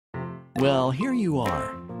Well, here you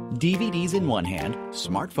are. DVDs in one hand,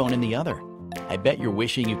 smartphone in the other. I bet you're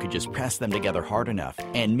wishing you could just press them together hard enough,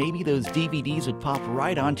 and maybe those DVDs would pop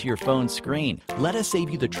right onto your phone's screen. Let us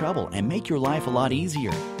save you the trouble and make your life a lot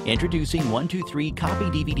easier. Introducing 123 Copy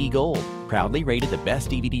DVD Gold, proudly rated the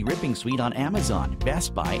best DVD ripping suite on Amazon,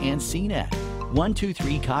 Best Buy, and CNET.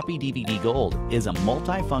 123 Copy DVD Gold is a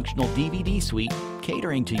multifunctional DVD suite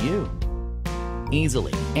catering to you.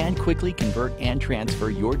 Easily and quickly convert and transfer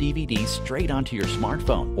your DVDs straight onto your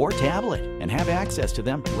smartphone or tablet and have access to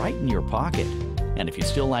them right in your pocket. And if you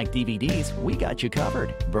still like DVDs, we got you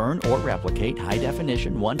covered. Burn or replicate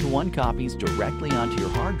high-definition one-to-one copies directly onto your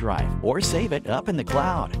hard drive or save it up in the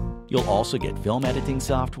cloud. You'll also get film editing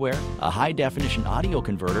software, a high-definition audio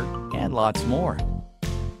converter, and lots more.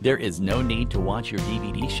 There is no need to watch your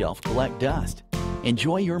DVD shelf collect dust.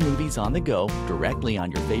 Enjoy your movies on the go directly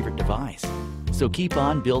on your favorite device. So keep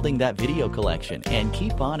on building that video collection and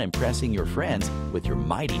keep on impressing your friends with your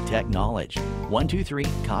mighty tech knowledge. 123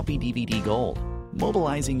 Copy DVD Gold.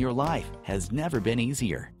 Mobilizing your life has never been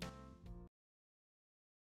easier.